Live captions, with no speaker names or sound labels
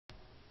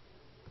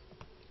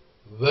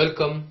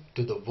Welcome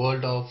to the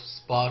world of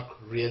Spark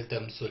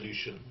Real-Time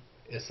Solution,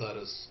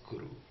 SRS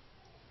Guru.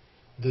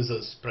 This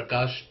is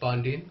Prakash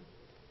Pandyan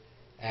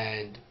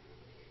and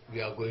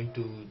we are going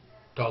to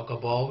talk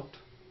about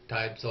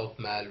types of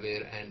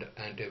malware and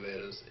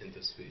antivirus in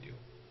this video.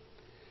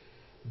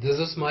 This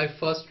is my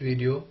first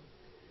video.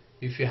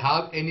 If you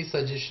have any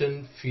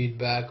suggestion,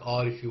 feedback,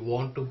 or if you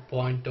want to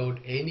point out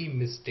any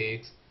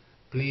mistakes,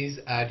 please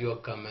add your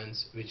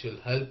comments, which will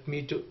help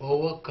me to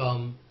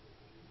overcome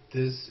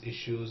these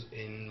issues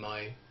in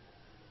my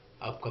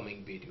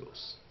upcoming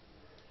videos.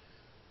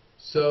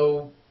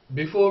 So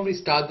before we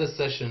start the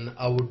session,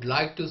 I would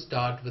like to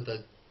start with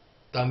a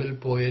Tamil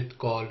poet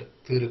called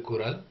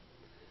Thirukural.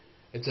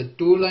 It's a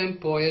two-line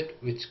poet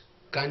which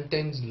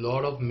contains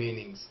lot of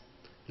meanings.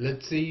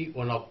 Let's see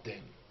one of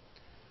them.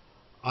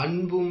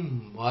 அன்பும்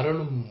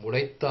மரணம்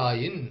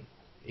உடைத்தாயின்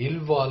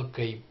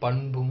இல்வாழ்க்கை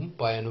பண்பும்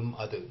பயனும்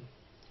அது.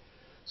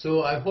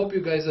 So I hope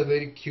you guys are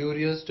very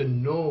curious to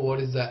know what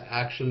is the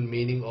actual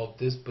meaning of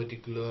this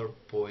particular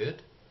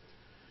poet.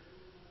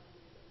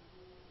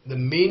 The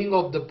meaning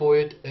of the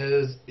poet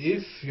is,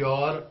 if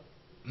your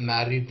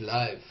married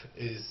life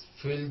is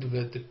filled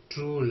with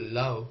true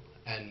love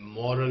and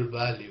moral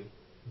value,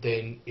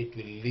 then it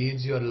will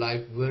lead your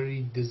life very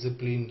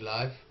disciplined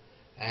life,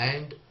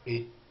 and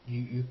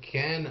you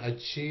can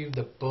achieve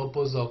the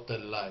purpose of the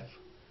life.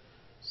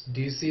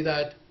 Do you see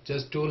that?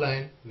 Just two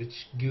lines which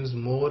gives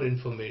more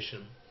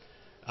information.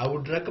 I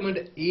would recommend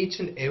each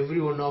and every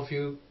one of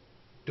you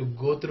to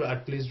go through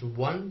at least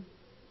one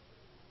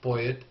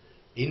poet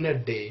in a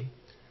day,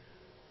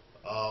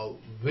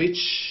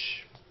 which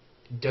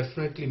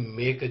definitely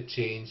make a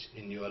change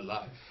in your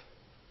life.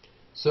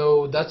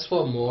 So that's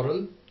for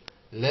moral.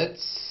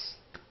 Let's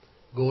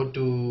go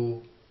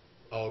to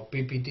our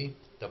PPT,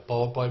 the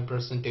PowerPoint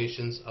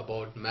presentations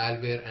about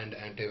malware and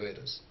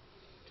antivirus.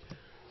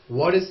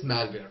 What is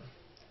malware?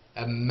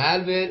 A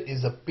malware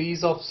is a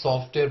piece of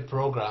software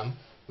program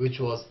which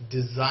was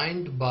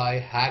designed by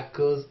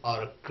hackers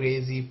or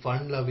crazy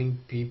fun-loving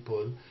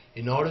people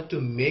in order to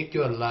make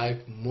your life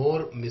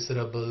more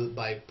miserable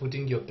by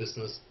putting your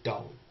business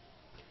down.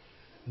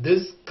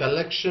 This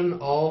collection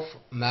of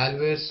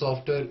malware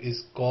software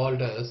is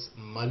called as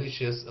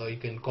malicious, or you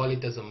can call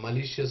it as a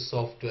malicious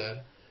software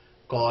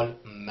called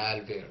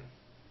malware.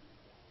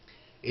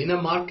 In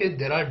a market,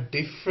 there are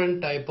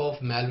different type of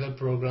malware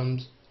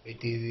programs.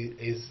 It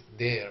is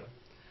there.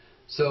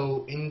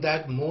 So in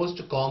that,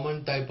 most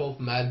common type of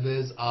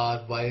malwares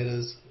are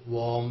virus,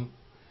 worm,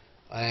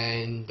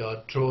 and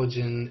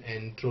Trojan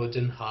and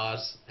Trojan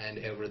horse and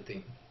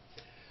everything.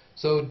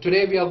 So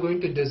today we are going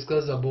to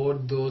discuss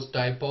about those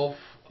type of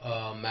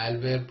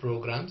malware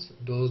programs,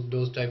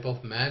 those type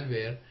of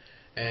malware,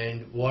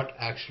 and what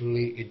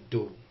actually it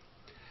do.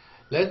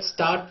 Let's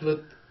start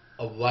with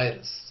a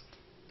virus.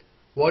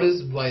 What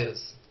is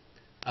virus?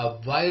 A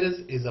virus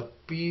is a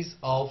piece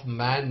of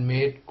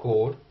man-made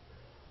code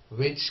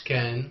which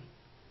can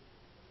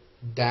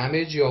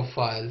damage your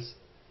files,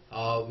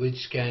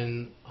 which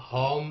can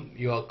harm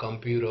your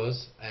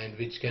computers, and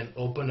which can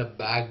open a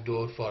back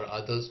door for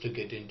others to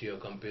get into your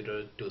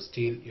computer to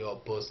steal your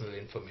personal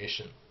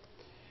information.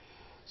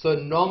 So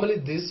normally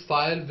this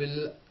file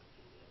will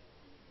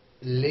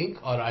link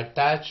or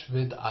attach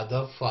with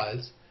other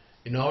files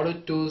in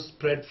order to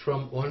spread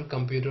from one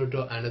computer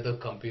to another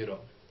computer.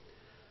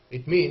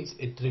 It means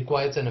it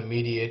requires a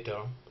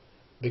mediator,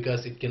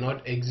 because it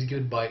cannot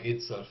execute by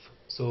itself.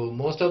 So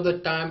most of the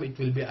time it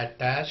will be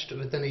attached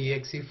with an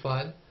exe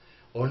file.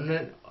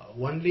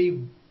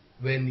 Only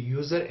when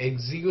user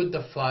execute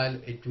the file,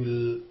 it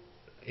will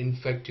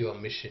infect your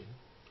machine.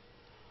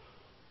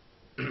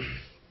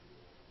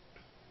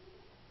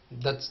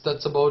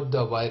 That's about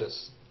the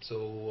virus.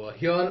 So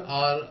here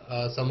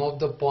are some of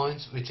the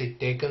points which I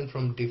taken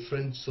from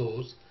different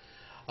source,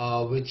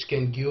 which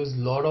can give a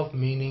lot of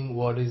meaning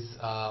what is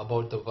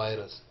about the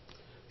virus.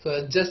 So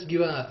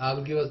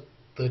I'll give a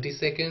 30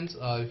 seconds.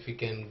 If you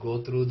can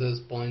go through those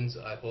points,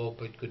 I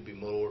hope it could be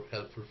more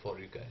helpful for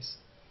you guys.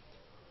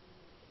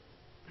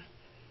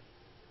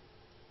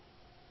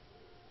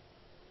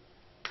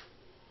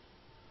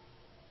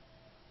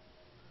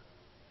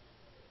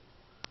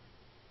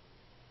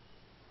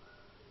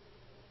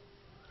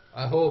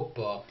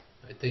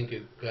 I think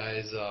you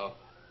guys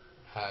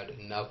had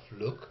enough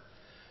look.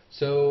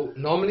 So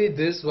normally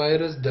this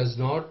virus does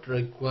not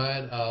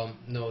require,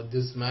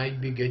 this might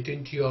be get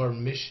into your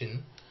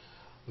machine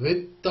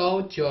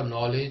without your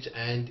knowledge,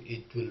 and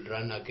it will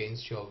run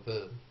against your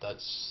will.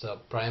 That's the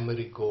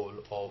primary goal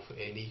of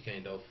any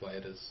kind of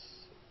virus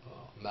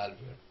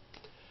malware.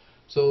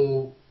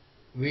 So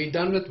we're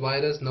done with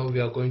virus. Now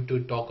we are going to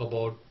talk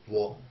about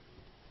worm.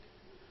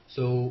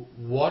 So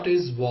what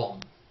is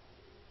worm?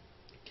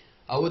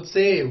 I would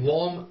say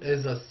worm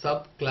is a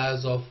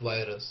subclass of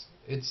virus.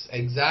 It's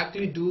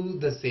exactly do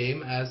the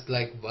same as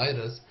like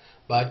virus,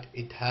 but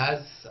it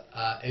has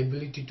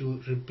ability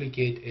to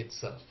replicate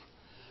itself.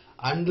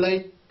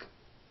 Unlike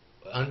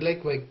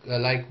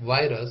like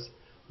virus,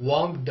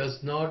 worm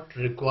does not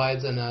require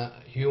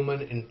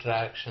human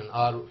interaction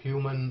or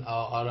human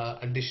or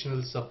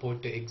additional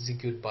support to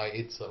execute by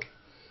itself.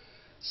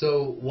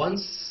 So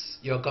once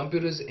your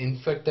computer is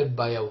infected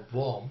by a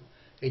worm,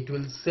 it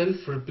will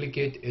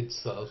self-replicate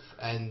itself,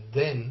 and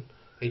then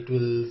it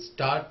will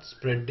start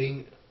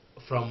spreading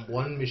from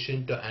one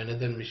machine to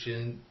another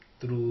machine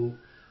through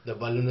the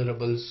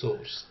vulnerable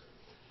source.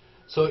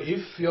 So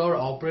if your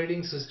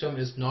operating system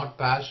is not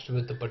patched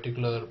with the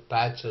particular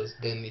patches,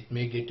 then it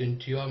may get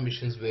into your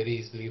machines very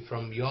easily.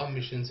 From your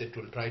machines, it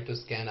will try to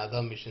scan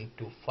other machines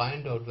to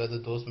find out whether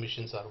those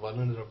machines are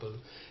vulnerable,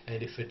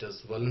 and if it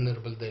is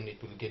vulnerable, then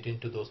it will get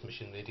into those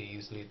machines very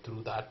easily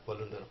through that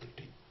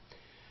vulnerability.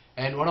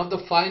 And one of the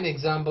fine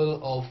example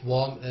of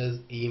worm is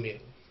email.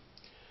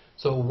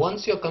 So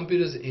once your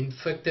computer is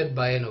infected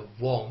by a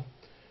worm,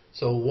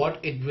 so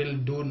what it will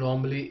do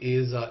normally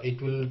is it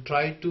will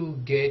try to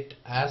get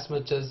as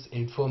much as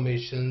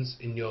informations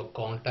in your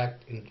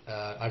contact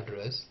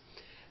address,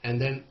 and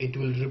then it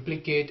will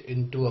replicate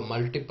into a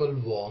multiple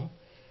worm,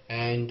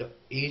 and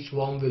each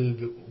worm will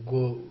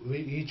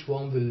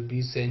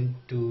be sent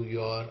to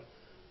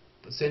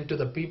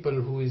the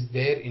people who is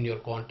there in your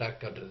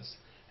contact address,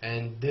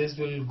 and this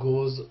will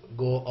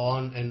go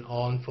on and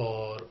on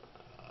for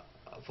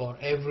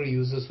every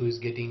user who is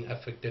getting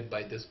affected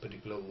by this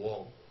particular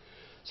worm.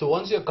 So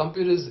once your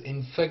computer is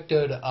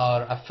infected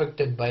or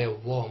affected by a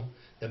worm,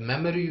 the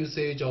memory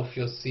usage of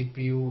your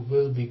CPU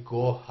will be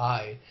go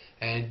high,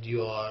 and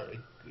your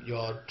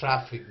web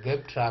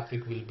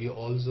traffic will be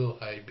also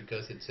high,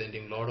 because it's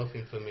sending a lot of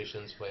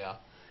informations via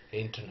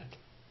internet.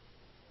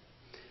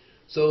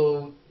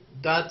 So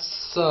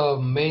that's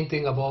main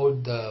thing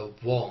about the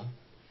worm.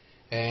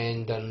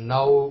 And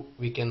now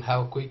we can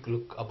have a quick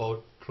look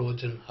about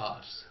Trojan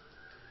horse.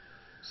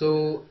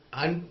 So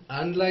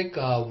unlike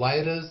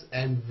virus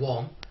and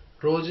worm,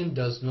 Trojan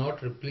does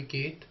not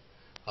replicate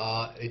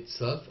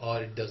itself,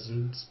 or it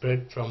doesn't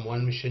spread from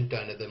one machine to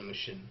another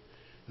machine.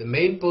 The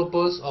main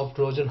purpose of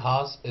Trojan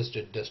horse is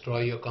to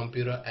destroy your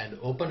computer and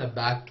open a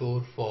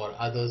backdoor for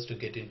others to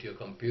get into your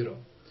computer.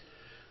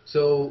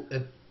 So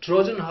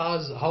Trojan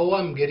horse, how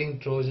I'm getting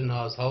Trojan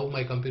horse, how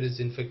my computer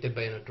is infected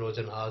by a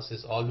Trojan horse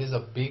is always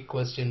a big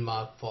question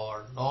mark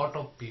for a lot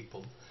of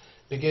people,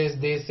 because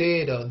they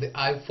say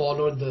I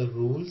followed the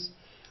rules,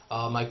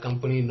 my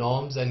company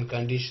norms and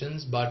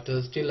conditions, but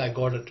still I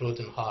got a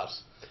Trojan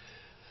horse.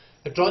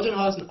 A Trojan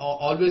horse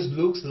always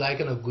looks like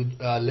a good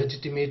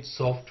legitimate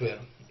software.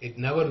 It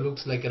never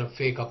looks like a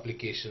fake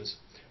applications.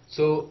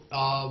 So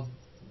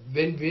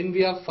when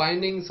we are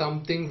finding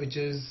something which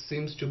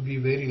seems to be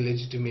very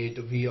legitimate,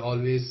 we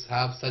always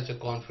have such a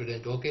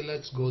confident, okay,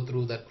 let's go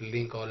through that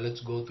link, or let's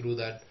go through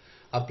that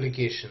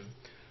application.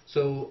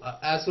 So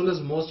as well as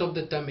most of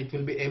the time it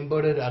will be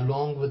embedded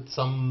along with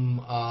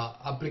some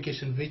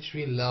application which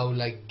we love,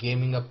 like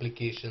gaming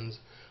applications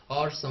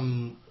or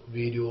some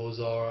videos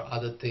or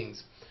other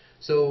things.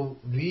 So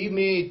we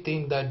may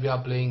think that we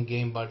are playing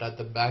game, but at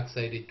the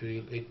backside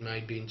it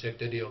might be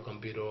injected in your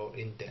computer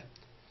in depth.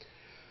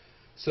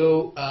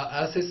 So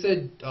as I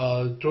said,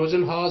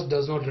 Trojan horse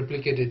does not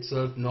replicate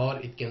itself, nor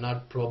it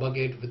cannot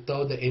propagate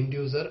without the end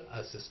user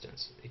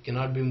assistance. It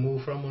cannot be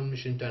moved from one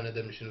machine to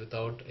another machine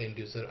without end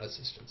user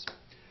assistance.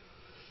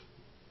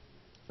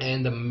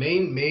 And the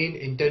main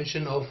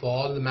intention of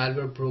all the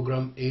malware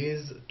program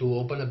is to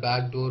open a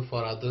backdoor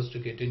for others to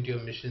get into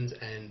your machines,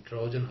 and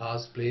Trojan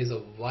horse plays a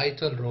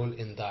vital role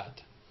in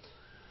that.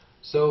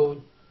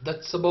 So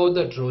that's about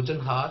the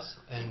Trojan horse,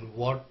 and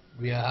what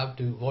we are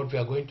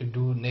going to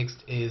do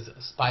next is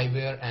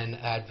spyware and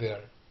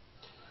adware.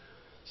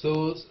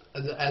 So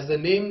as the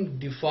name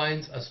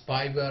defines a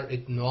spyware,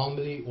 it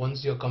normally,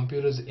 once your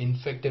computer is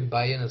infected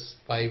by a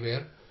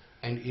spyware,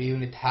 and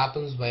even it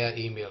happens via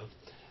email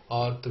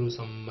or through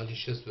some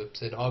malicious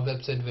website, or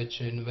website which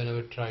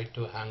whenever try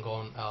to hang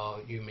on,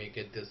 you may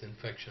get this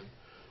infection.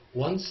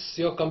 Once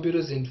your computer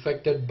is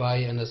infected by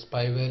a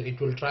spyware, it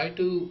will try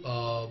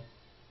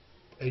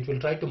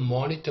to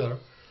monitor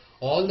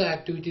all the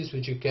activities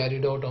which you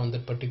carried out on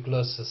that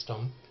particular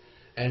system,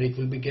 and it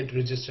will be get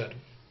registered.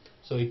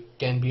 So it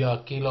can be a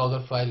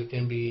keylogger file, it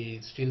can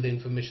be steal the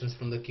informations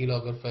from the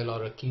keylogger file,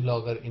 or a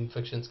keylogger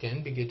infections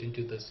can be get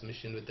into this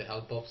machine with the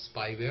help of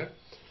spyware.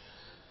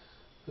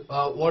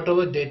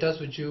 Whatever data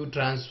which you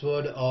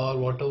transferred, or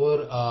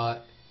whatever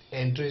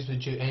entries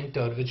which you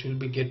entered, which will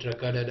be get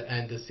recorded,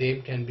 and the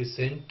same can be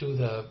sent to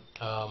the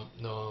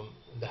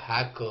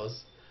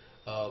hackers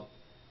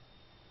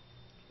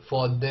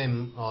for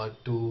them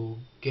to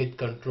get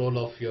control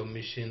of your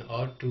machine,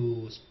 or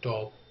to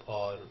stop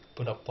or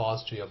put a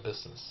pause to your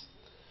business.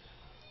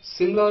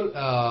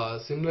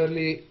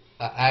 Similarly,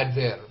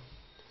 adware.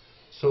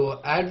 So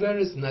adware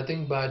is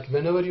nothing but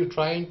whenever you're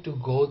trying to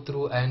go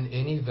through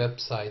any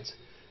websites,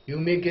 you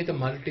may get a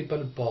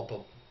multiple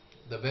pop-up.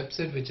 The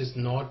website which is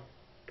not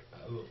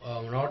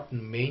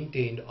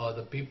maintained, or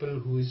the people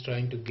who is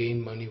trying to gain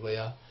money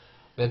via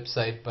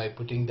website by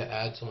putting the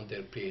ads on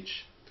their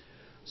page.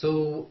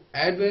 So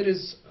adware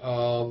is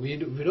we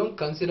don't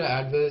consider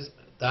adware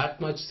that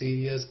much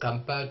serious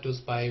compared to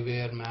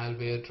spyware,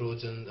 malware,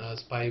 Trojan,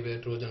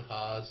 spyware, Trojan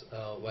horse,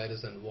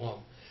 virus and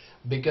worm.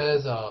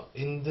 Because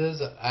in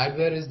this,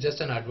 adware is just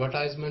an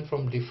advertisement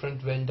from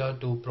different vendor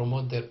to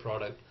promote their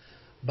product.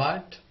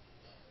 But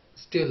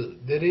still,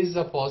 there is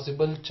a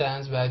possible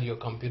chance where your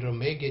computer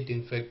may get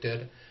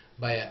infected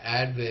by a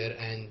adware,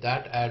 and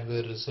that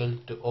adware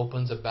result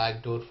opens a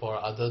backdoor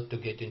for others to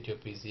get into your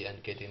PC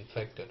and get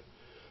infected.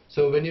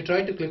 So when you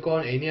try to click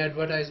on any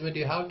advertisement,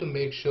 you have to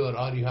make sure,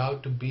 or you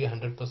have to be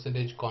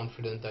 100%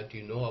 confident that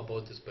you know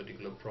about this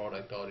particular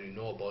product, or you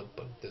know about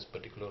this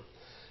particular,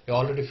 you're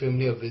already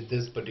familiar with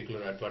this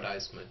particular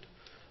advertisement.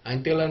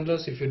 Until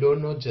unless if you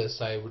don't know,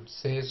 just I would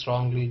say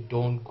strongly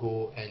don't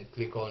go and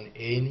click on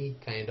any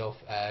kind of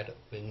ad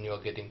when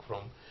you're getting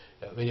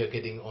when you're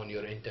getting on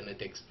your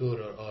Internet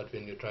Explorer, or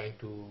when you're trying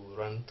to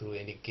run through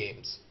any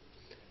games.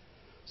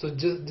 So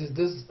just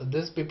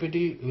this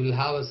PPT will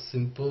have a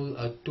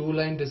simple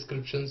two-line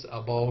descriptions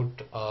about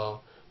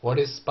what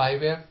is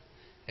spyware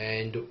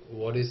and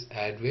what is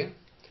adware.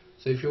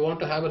 So if you want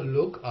to have a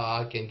look,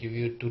 I can give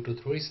you 2 to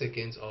 3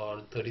 seconds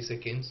or 30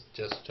 seconds.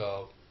 Just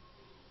go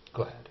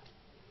ahead.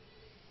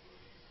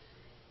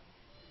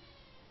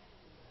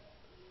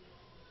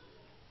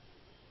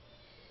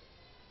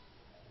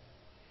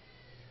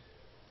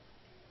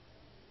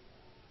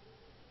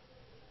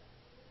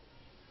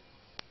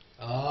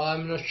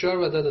 I'm not sure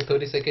whether the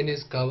 30 second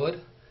is covered,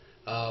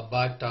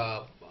 but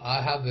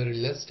I have very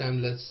less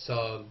time. Let's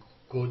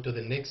go to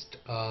the next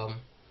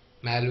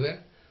malware,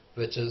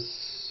 which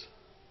is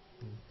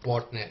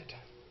botnet.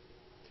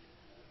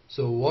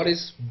 So what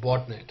is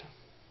botnet?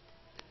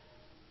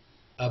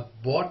 A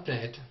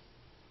botnet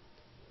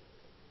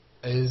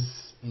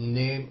is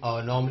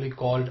normally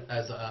called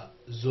as a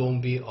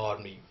zombie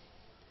army.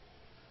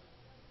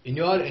 In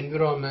your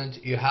environment,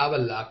 you have a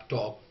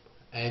laptop,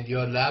 and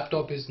your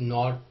laptop is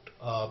not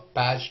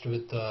patched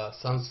with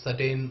some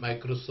certain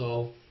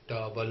Microsoft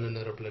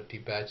vulnerability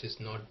patch is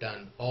not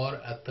done, or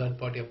a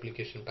third-party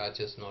application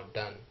patch is not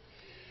done,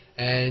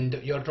 and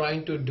you're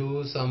trying to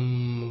do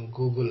some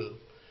Google,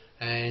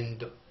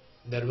 and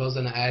there was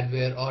an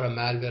adware or a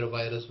malware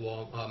virus,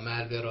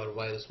 malware or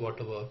virus,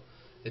 whatever,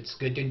 it's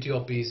get into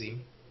your PC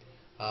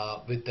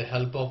with the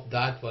help of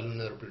that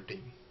vulnerability,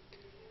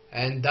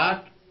 and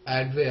that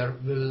adware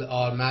will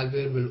or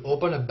malware will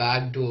open a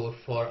backdoor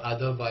for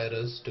other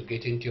virus to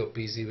get into your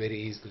PC very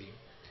easily.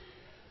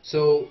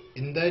 So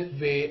in that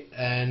way,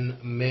 a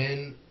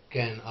man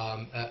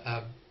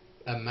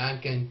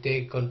can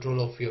take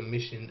control of your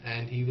machine,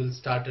 and he will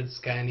started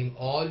scanning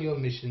all your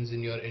machines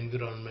in your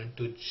environment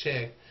to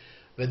check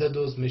whether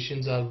those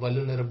machines are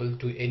vulnerable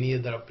to any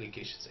other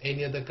applications,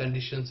 any other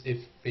conditions. If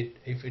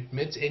it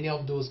meets any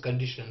of those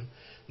conditions,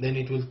 then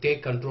it will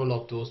take control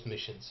of those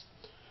machines.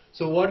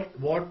 So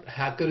what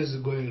hacker is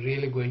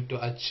really going to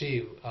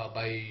achieve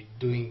by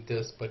doing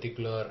this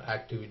particular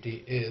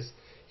activity is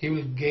he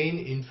will gain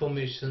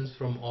informations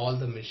from all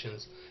the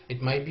machines.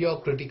 It might be your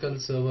critical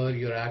server,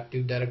 your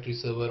Active Directory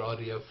server,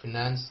 or your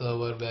finance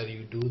server where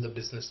you do the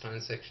business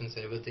transactions.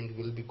 Everything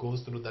will be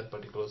goes through that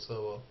particular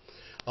server,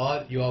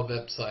 or your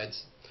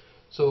websites.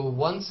 So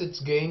once it's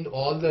gained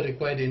all the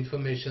required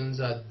informations,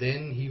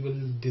 then he will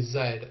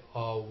decide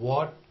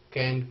what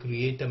can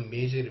create a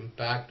major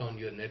impact on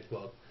your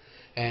network,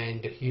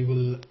 and he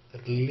will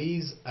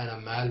release a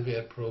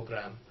malware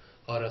program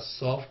or a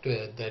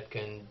software that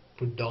can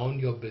put down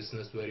your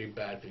business very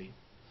badly.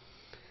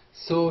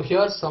 So here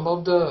are some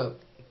of the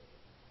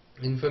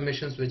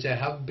informations which I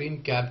have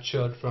been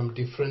captured from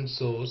different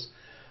sources,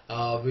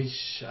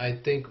 which I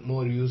think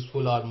more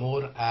useful or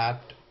more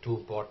apt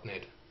to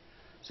botnet.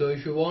 So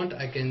if you want,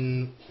 I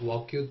can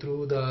walk you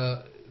through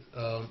the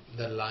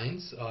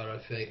lines, or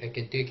if I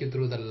can take you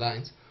through the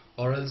lines,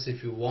 or else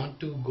if you want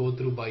to go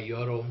through by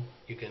your own,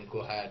 you can go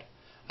ahead.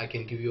 I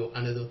can give you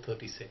another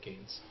 30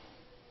 seconds.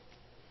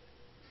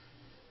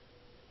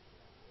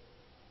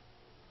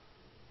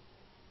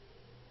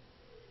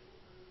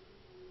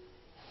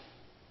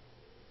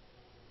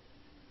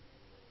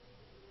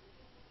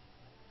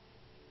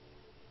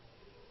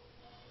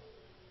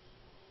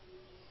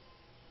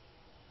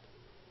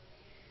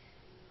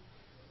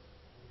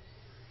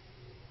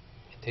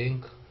 I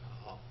think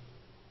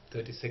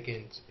 30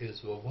 seconds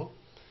is over.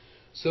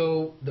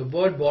 So the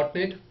word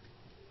botnet,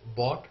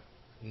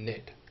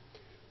 botnet.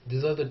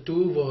 These are the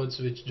two words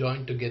which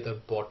join together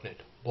botnet.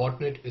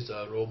 Botnet is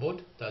a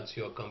robot, that's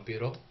your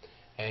computer,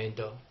 and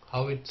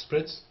how it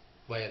spreads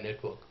via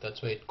network.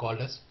 That's why it's called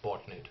as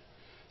botnet.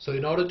 So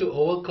in order to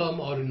overcome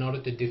or in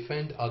order to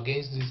defend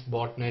against this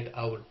botnet,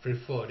 I would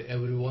prefer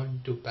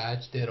everyone to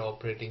patch their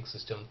operating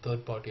system,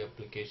 third-party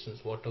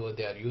applications, whatever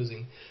they are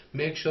using.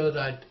 Make sure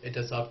that it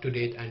is up to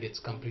date and it's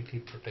completely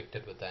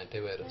protected with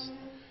antivirus.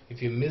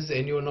 If you miss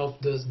any one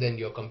of this, then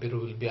your computer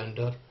will be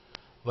under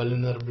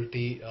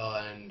vulnerability,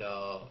 and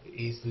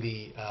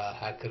easily a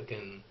hacker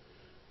can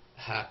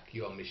hack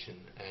your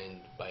machine, and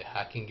by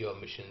hacking your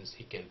machines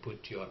he can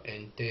put your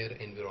entire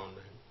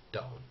environment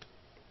down.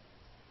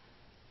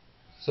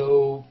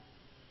 So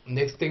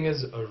next thing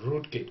is a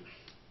rootkit.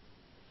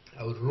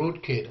 A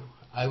rootkit,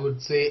 I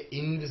would say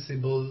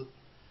invisible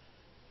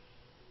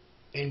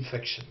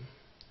infection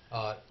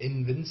or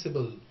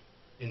invincible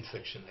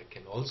infection, I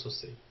can also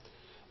say,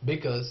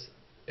 because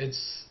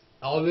it's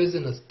always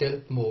in a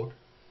stealth mode,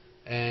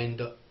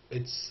 and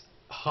it's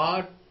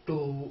hard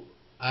to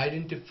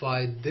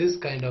identify this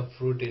kind of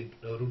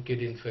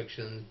rootkit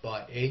infections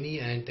by any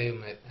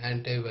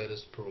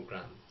antivirus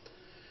program.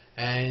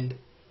 And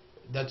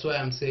that's why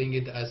I'm saying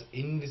it as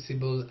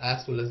invisible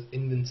as well as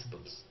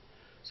invincibles.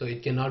 So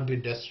it cannot be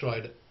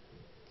destroyed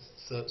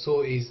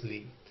so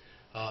easily.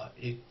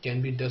 It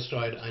can be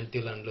destroyed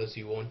until unless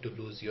you want to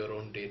lose your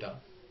own data.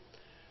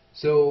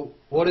 So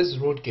what is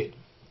rootkit?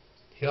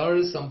 Here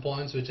are some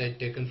points which I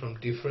taken from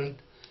different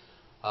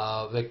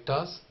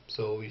vectors.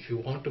 So if you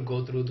want to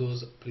go through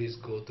those, please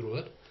go through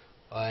it,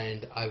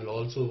 and I will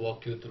also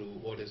walk you through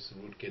what is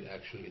rootkit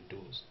actually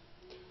does.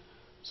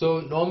 So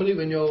normally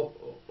when you're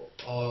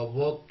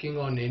working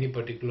on any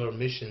particular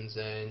missions,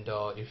 and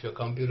if your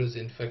computer is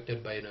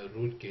infected by a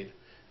rootkit,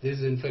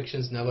 these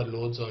infections never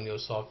loads on your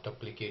soft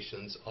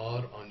applications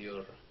or on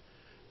your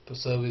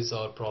service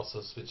or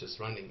process which is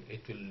running.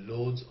 It will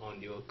loads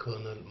on your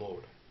kernel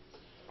mode.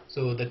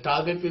 So the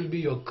target will be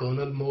your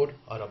kernel mode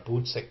or a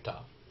boot sector.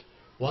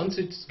 Once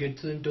it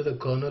gets into the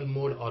kernel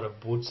mode or a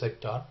boot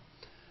sector,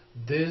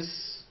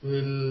 this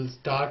will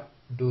start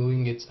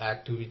doing its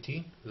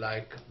activity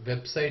like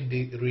website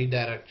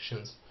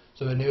redirections.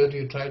 So whenever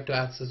you try to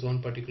access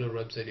one particular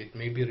website, it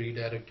may be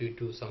redirected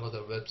to some other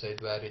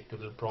website where it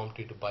will prompt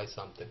you to buy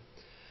something.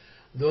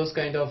 Those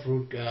kind of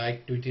root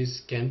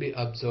activities can be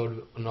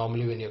observed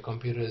normally when your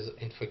computer is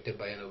infected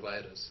by a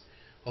virus.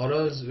 Or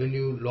else when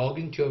you log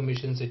into your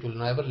missions, it will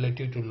never let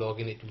you to log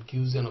in. It will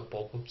give you a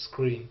pop-up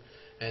screen,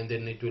 and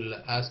then it will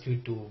ask you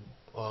to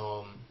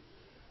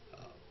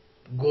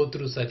go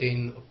through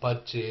certain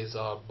purchase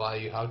or buy.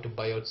 You have to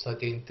buy out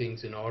certain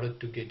things in order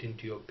to get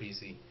into your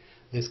PC.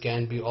 This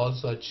can be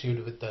also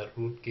achieved with a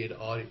rootkit,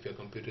 or if your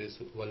computer is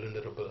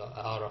vulnerable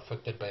or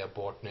affected by a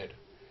botnet.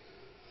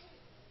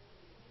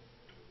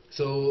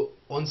 So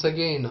once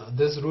again,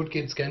 this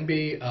rootkits can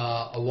be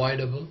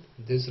avoidable.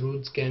 This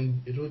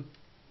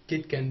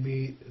rootkit can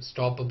be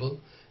stoppable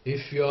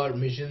if your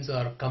machines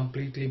are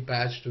completely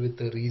patched with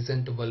the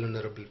recent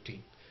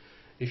vulnerability.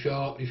 If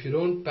you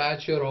don't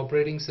patch your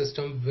operating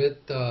system with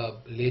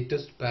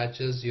latest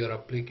patches,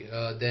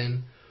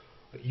 then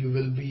you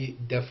will be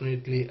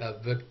definitely a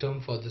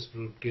victim for this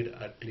rootkit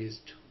at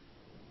least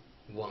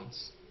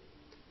once.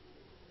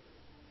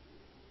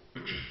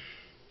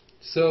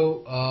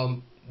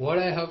 So what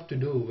I have to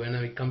do when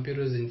my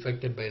computer is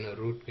infected by a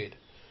rootkit,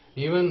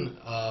 even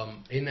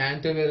in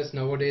antivirus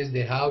nowadays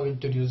they have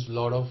introduced a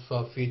lot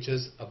of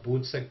features,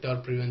 boot sector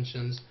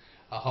preventions,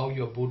 how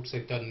your boot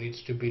sector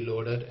needs to be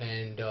loaded,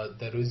 and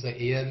there is a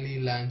yearly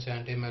launch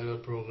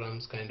anti-malware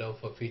programs kind of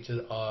a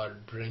feature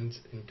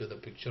brings into the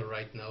picture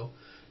right now.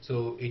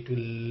 So it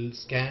will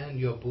scan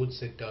your boot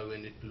sector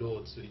when it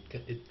loads. So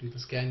it will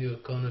scan your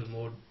kernel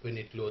mode when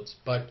it loads,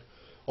 but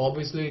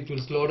obviously it will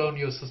slow down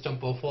your system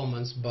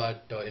performance.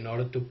 But in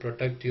order to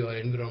protect your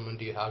environment,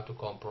 you have to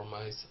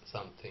compromise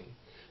something.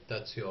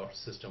 That's your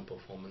system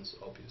performance,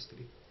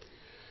 obviously.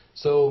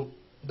 So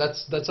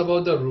that's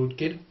about the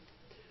rootkit.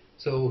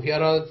 So here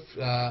are,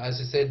 as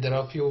I said, there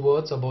are a few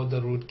words about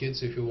the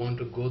rootkits. If you want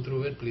to go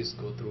through it, please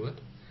go through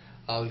it.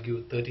 I'll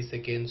give 30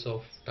 seconds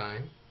of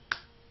time.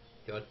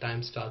 Your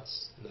time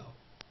starts now.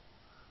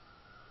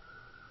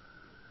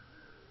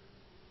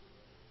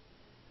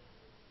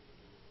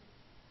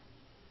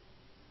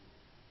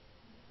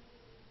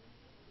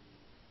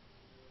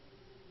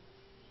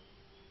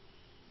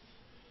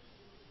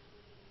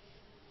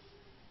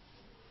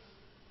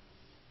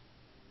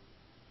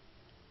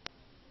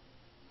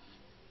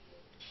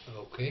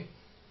 Okay.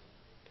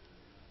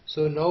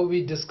 So now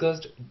we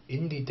discussed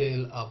in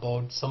detail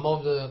about some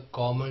of the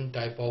common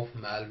type of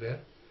malware.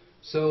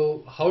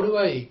 So how do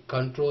I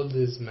control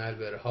this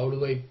malware? How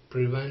do I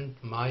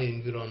prevent my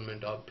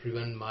environment or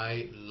prevent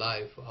my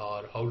life,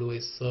 or how do I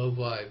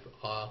survive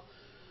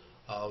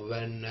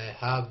when I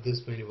have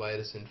this many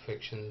virus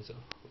infections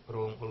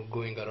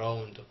going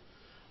around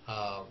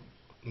uh,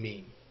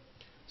 me?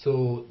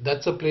 So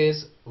that's a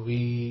place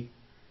we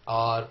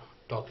are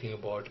talking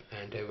about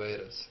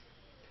antivirus.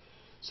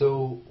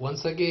 So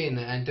once again,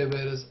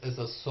 antivirus is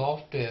a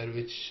software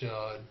which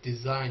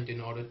designed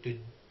in order to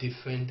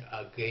defend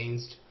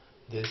against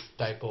this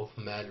type of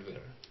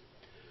malware.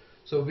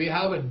 So we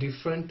have a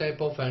different type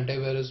of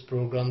antivirus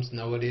programs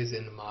nowadays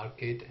in the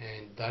market,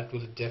 and that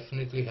will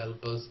definitely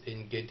help us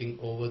in getting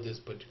over this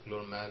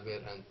particular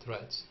malware and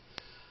threats.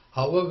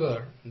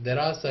 However, there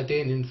are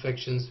certain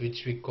infections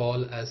which we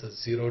call as a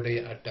zero-day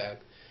attack,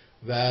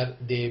 where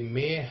they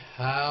may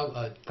have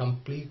a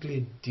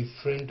completely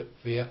different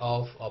way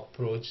of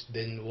approach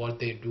than what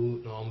they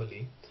do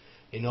normally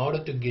in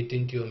order to get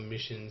into your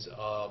missions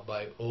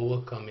by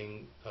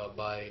overcoming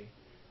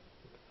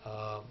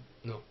uh,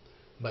 no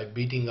by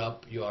beating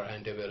up your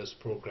antivirus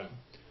program.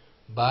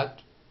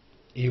 But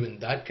even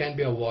that can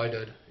be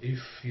avoided if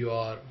you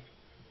are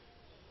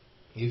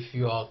if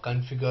you are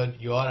configured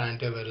your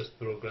antivirus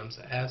programs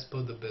as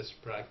per the best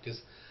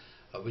practice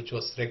which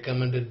was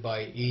recommended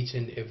by each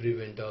and every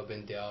vendor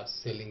when they are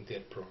selling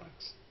their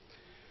products.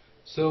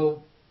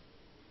 So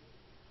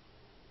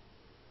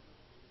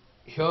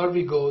here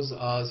we goes.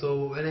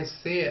 So when I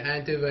say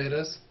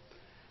antivirus,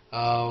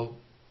 uh,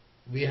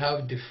 we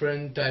have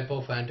different type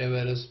of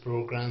antivirus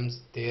programs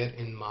there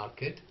in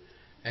market,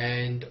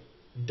 and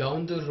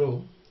down the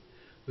road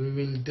we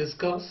will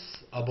discuss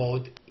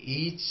about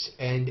each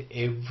and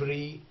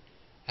every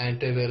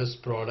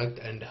antivirus product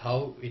and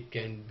how it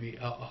can be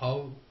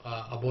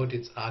about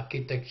its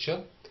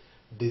architecture,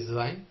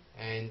 design,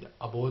 and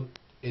about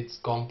its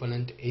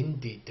component in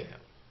detail.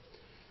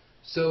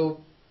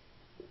 So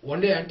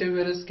one day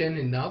antivirus can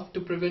enough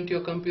to prevent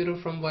your computer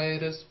from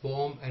virus,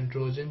 worm, and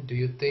trojan. Do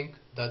you think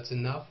that's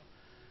enough?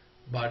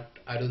 But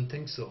I don't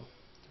think so,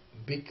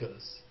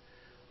 because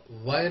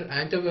where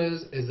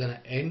antivirus is an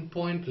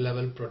endpoint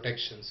level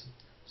protections,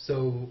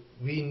 so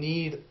we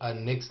need a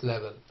next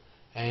level,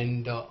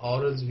 and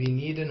or else we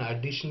need an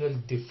additional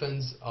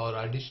defense or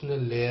additional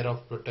layer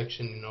of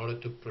protection in order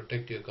to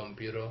protect your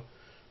computer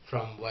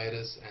from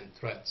virus and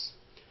threats.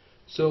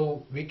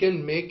 So we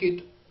can make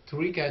it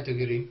three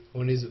category.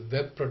 One is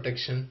web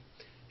protection,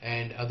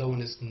 and other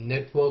one is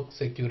network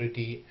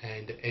security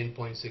and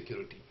endpoint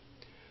security.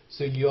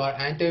 So your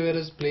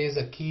antivirus plays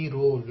a key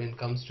role when it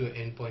comes to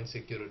endpoint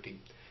security.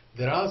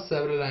 There are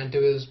several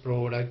antivirus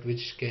products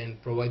which can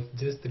provide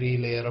this three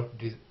layer of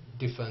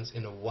defense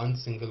in a one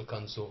single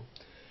console.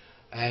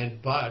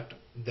 But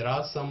there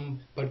are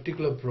some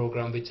particular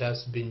program which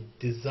has been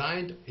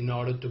designed in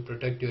order to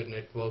protect your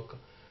network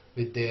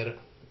with their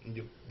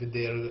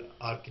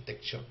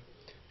architecture.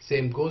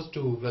 Same goes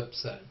to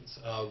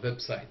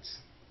websites.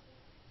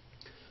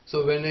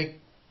 So when I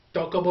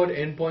talk about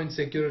endpoint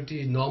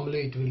security,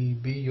 normally it will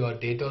be your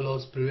data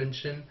loss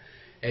prevention.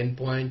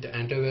 Endpoint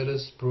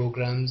antivirus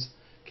programs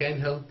can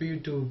help you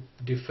to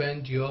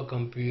defend your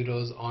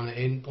computers on an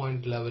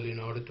endpoint level in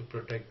order to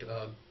protect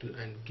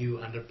and give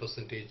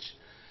 100%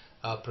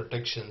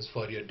 protections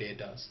for your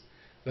data.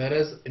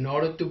 Whereas in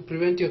order to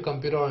prevent your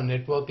computer on a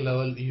network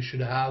level, you should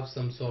have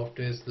some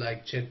softwares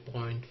like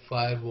Checkpoint,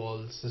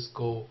 Firewall,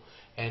 Cisco,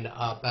 and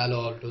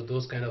Palo Alto.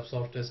 Those kind of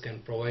softwares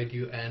can provide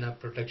you enough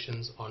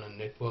protections on a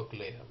network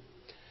layer.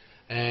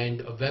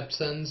 And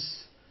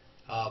WebSense,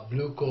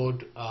 Blue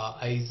Code,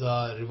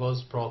 ISA,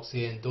 reverse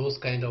proxy, and those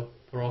kind of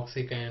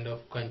proxy kind of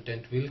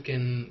content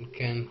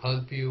can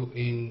help you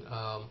in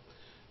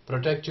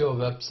protect your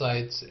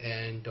websites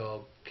and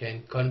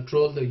can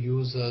control the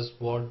users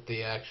what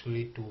they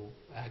actually to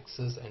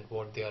access and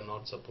what they are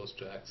not supposed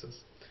to access.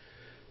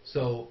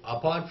 So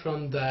apart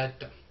from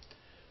that,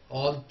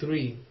 all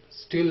three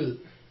still,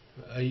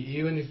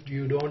 even if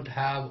you don't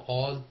have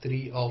all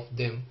three of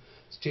them,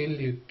 still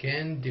you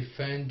can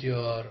defend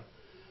your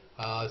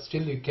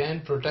still you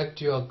can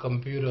protect your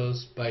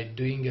computers by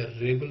doing a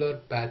regular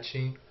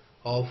patching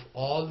of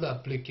all the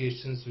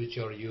applications which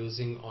you are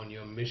using on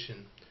your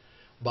machine.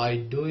 By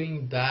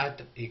doing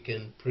that, you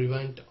can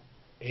prevent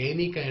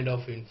any kind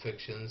of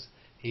infections.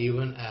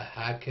 Even a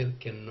hacker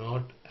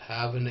cannot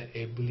have an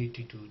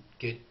ability to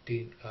get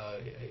it,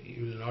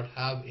 you will not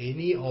have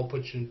any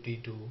opportunity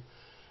to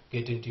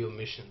get into your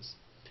machines.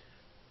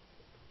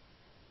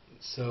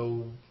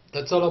 So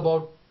that's all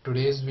about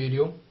today's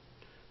video.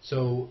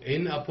 So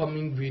in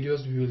upcoming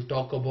videos we will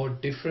talk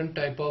about different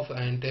type of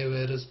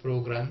antivirus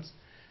programs,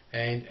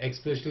 and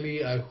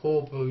especially I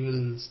hope we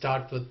will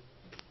start with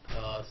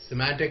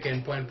semantic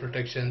endpoint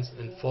protections,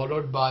 and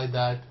followed by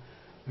that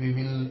we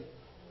will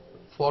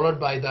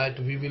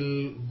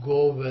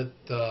go with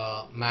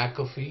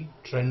McAfee,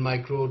 Trend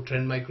Micro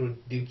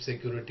Deep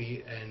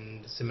Security,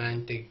 and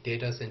semantic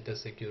data center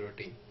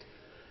security.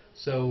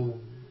 So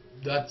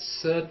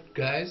that's it,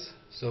 guys.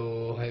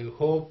 So I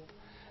hope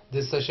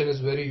this session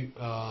is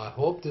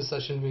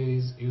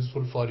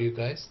useful for you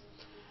guys.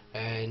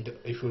 And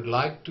if you'd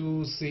like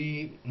to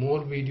see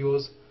more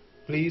videos,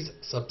 please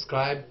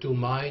subscribe to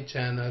my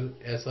channel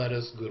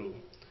SRS Guru.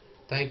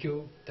 Thank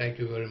you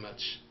very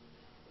much.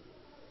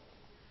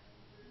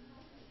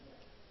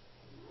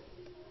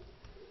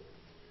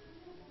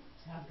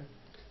 Chapter.